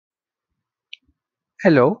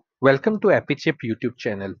Hello, welcome to AppyChip YouTube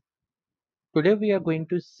channel. Today we are going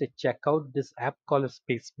to check out this app called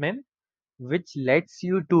Spaceman, which lets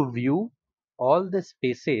you to view all the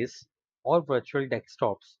spaces or virtual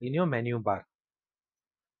desktops in your menu bar.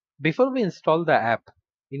 Before we install the app,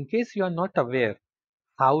 in case you are not aware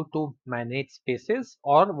how to manage spaces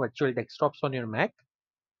or virtual desktops on your Mac,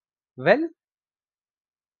 well,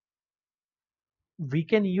 we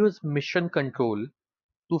can use mission control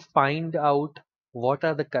to find out what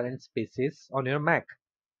are the current spaces on your Mac.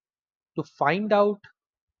 To find out,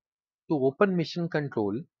 to open mission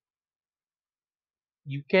control,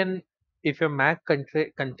 you can, if your Mac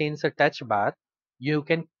contains a touch bar, you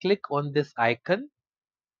can click on this icon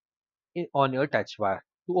on your touch bar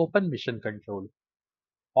to open mission control.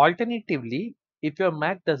 Alternatively, if your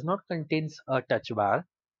Mac does not contains a touch bar,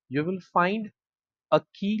 you will find a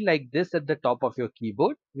key like this at the top of your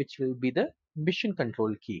keyboard, which will be the mission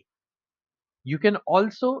control key. You can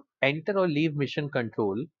also enter or leave mission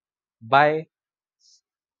control by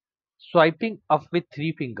swiping up with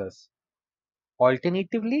three fingers.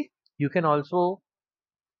 Alternatively, you can also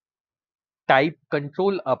type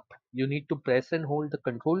control up. You need to press and hold the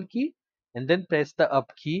control key and then press the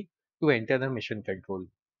up key to enter the mission control.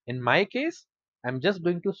 In my case, I'm just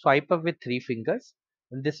going to swipe up with three fingers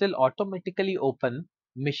and this will automatically open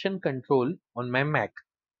mission control on my Mac.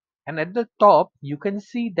 And at the top, you can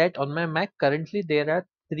see that on my Mac currently there are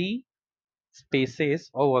three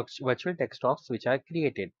spaces or virtual desktops which are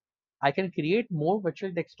created. I can create more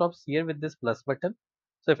virtual desktops here with this plus button.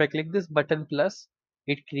 So if I click this button plus,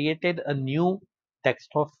 it created a new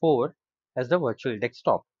desktop 4 as the virtual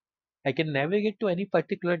desktop. I can navigate to any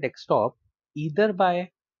particular desktop either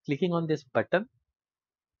by clicking on this button,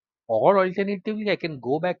 or alternatively I can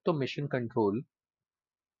go back to mission control,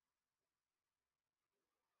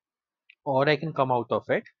 or I can come out of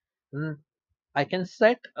it. I can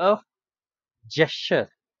set a gesture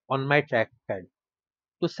on my trackpad.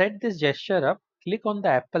 To set this gesture up, click on the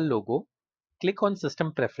Apple logo, click on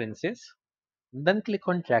System Preferences, then click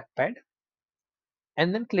on Trackpad,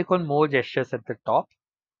 and then click on More Gestures at the top.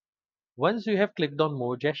 Once you have clicked on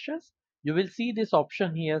More Gestures, you will see this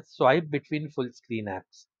option here, Swipe between full screen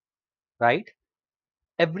apps, right?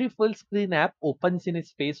 Every full screen app opens in a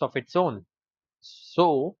space of its own.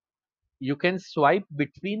 So you can swipe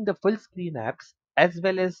between the full screen apps as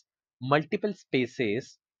well as multiple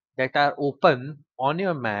spaces that are open on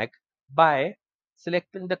your Mac by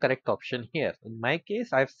selecting the correct option here. In my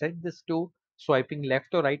case, I've set this to swiping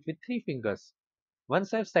left or right with three fingers.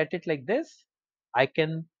 Once I've set it like this, I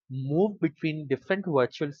can move between different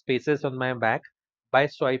virtual spaces on my Mac by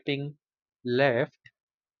swiping left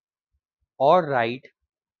or right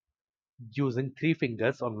using three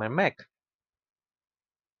fingers on my Mac.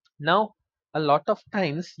 Now, a lot of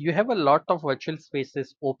times you have a lot of virtual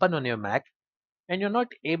spaces open on your Mac and you're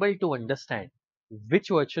not able to understand which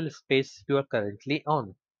virtual space you are currently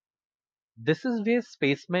on. This is where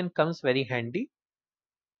Spaceman comes very handy.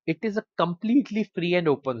 It is a completely free and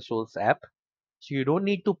open source app, so you don't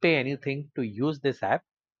need to pay anything to use this app.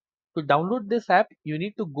 To download this app, you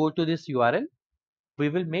need to go to this URL. We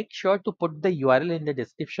will make sure to put the URL in the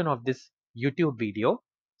description of this YouTube video.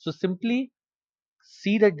 So simply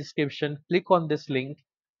see the description, click on this link,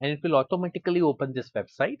 and it will automatically open this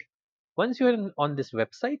website. Once you are on this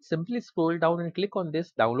website, simply scroll down and click on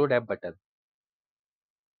this download app button.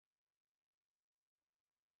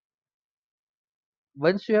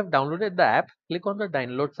 Once you have downloaded the app, click on the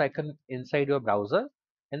downloads icon inside your browser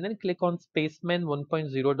and then click on Spaceman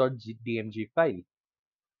 1.0.dmg file.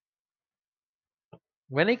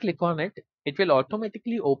 When I click on it, it will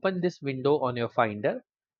automatically open this window on your Finder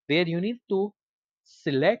where you need to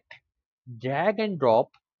select, drag and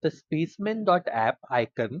drop the spaceman.app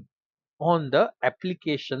icon on the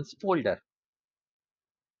applications folder.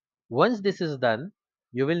 Once this is done,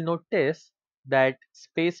 you will notice that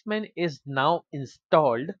Spaceman is now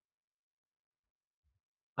installed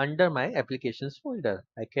under my applications folder.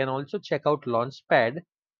 I can also check out Launchpad,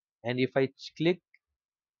 and if I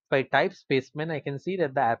type Spaceman, I can see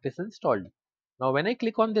that the app is installed. Now when I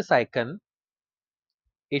click on this icon,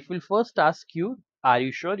 it will first ask you, are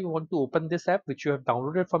you sure you want to open this app which you have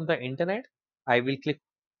downloaded from the internet? I will click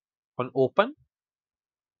on open.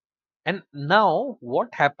 And now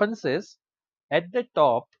what happens is, at the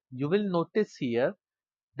top, you will notice here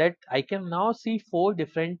that I can now see four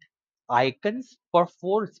different icons for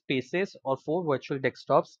four spaces or four virtual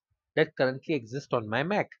desktops that currently exist on my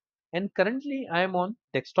Mac. And currently I am on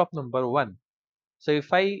desktop number 1. So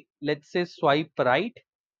if I, let's say, swipe right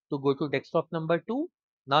to go to desktop number 2,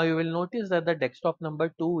 now you will notice that the desktop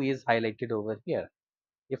number 2 is highlighted over here.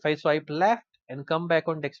 If I swipe left and come back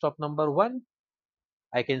on desktop number 1,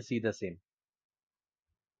 I can see the same.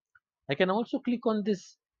 I can also click on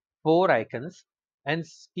this 4 icons and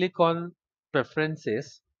click on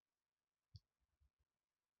preferences.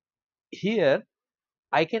 Here,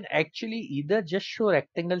 I can actually either just show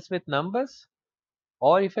rectangles with numbers,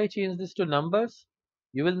 or if I change this to numbers,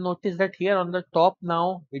 you will notice that here on the top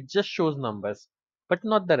now, it just shows numbers, but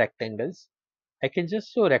not the rectangles. I can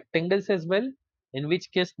just show rectangles as well, in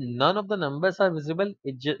which case none of the numbers are visible.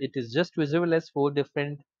 It is just visible as 4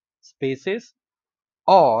 different spaces.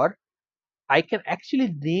 Or I can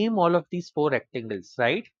actually name all of these 4 rectangles,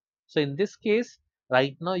 right? So in this case,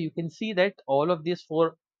 right now you can see that all of these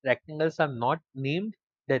 4 rectangles are not named.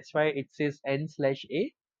 That's why it says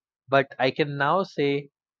n/a. But I can now say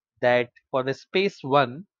that for the space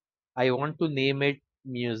 1, I want to name it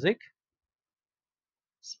music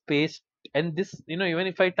space. And this, even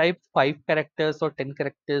if I type 5 characters or 10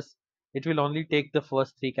 characters, it will only take the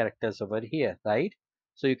first 3 characters over here, right?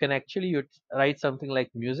 So you can actually write something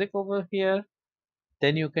like music over here.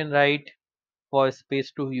 Then you can write for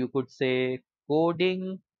space 2, you could say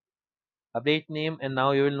coding, update name, and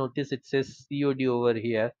now you will notice it says COD over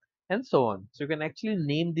here, and so on. So you can actually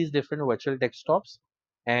name these different virtual desktops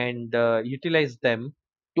and utilize them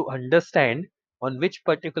to understand on which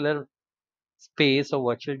particular space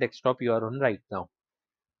or virtual desktop you are on right now.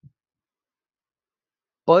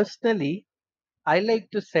 Personally, I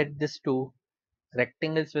like to set this to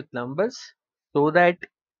rectangles with numbers so that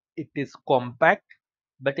it is compact,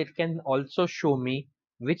 but it can also show me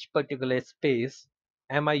which particular space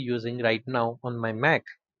am I using right now on my Mac.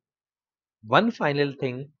 One final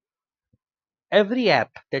thing, every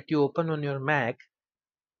app that you open on your Mac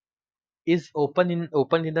is open in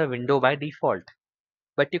the window by default.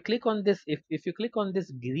 But you click on this, if you click on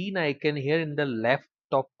this green icon here in the left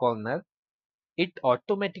top corner, it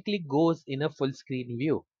automatically goes in a full screen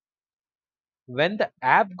view. When the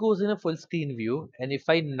app goes in a full screen view, and if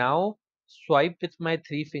I now swipe with my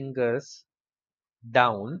 3 fingers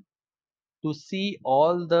down to see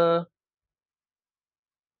all the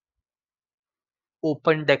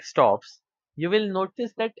open desktops, you will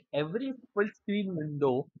notice that every full screen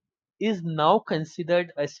window is now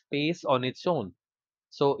considered a space on its own.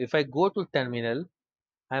 So if I go to terminal,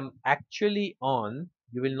 I'm actually on,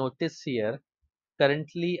 you will notice here,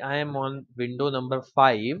 currently I am on window number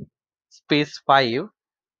 5, space 5,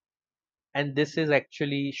 and this is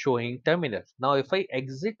actually showing terminal. Now if I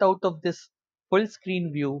exit out of this full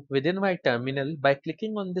screen view within my terminal by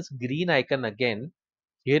clicking on this green icon again,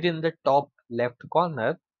 here in the top left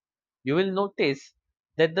corner, you will notice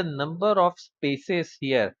that the number of spaces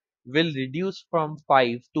here will reduce from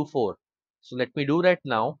 5 to 4. So let me do that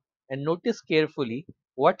now and notice carefully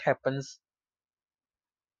what happens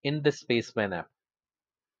in the Spaceman app.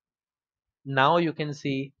 Now you can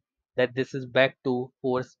see that this is back to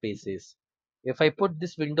 4 spaces. If I put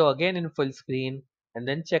this window again in full screen and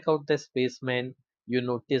then check out the Spaceman, you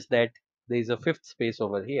notice that there is a 5th space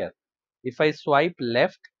over here. If I swipe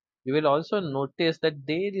left, you will also notice that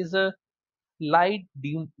there is a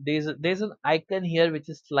there's an icon here which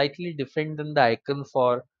is slightly different than the icon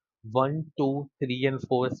for 1, 2, 3, and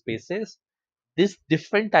 4 spaces. This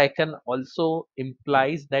different icon also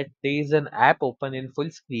implies that there is an app open in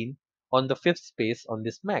full screen on the 5th space on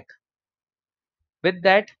this Mac. With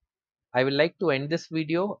that, I would like to end this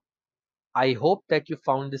video. I hope that you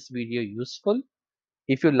found this video useful.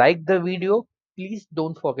 If you like the video, please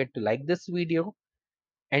don't forget to like this video,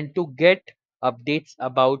 and to get updates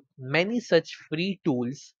about many such free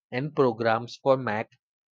tools and programs for Mac,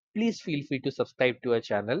 please feel free to subscribe to our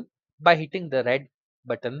channel by hitting the red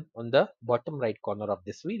button on the bottom right corner of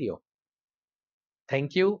this video.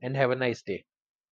 Thank you and have a nice day.